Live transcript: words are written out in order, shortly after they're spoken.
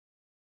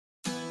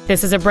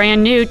This is a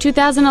brand new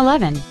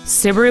 2011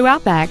 Subaru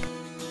Outback.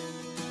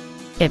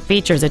 It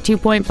features a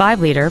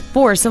 2.5-liter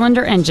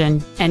four-cylinder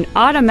engine, an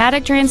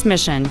automatic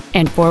transmission,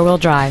 and four-wheel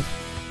drive.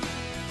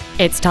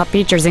 Its top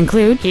features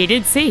include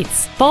heated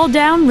seats,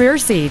 fold-down rear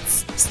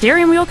seats,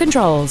 steering wheel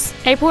controls,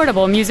 a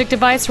portable music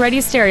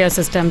device-ready stereo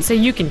system so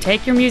you can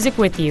take your music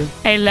with you,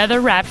 a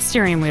leather-wrapped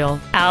steering wheel,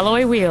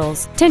 alloy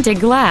wheels,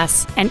 tinted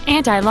glass, an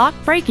anti-lock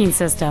braking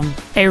system,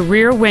 a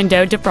rear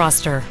window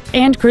defroster,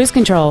 and cruise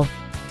control.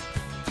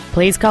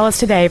 Please call us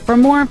today for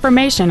more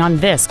information on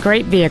this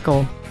great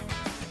vehicle.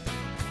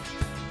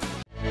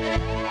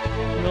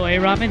 Roy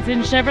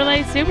Robinson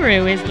Chevrolet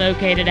Subaru is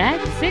located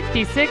at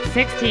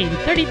 6616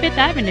 35th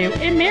Avenue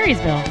in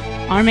Marysville.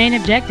 Our main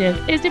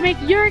objective is to make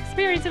your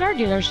experience at our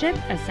dealership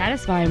a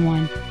satisfying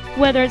one,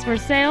 whether it's for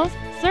sales,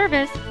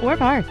 service, or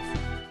parts.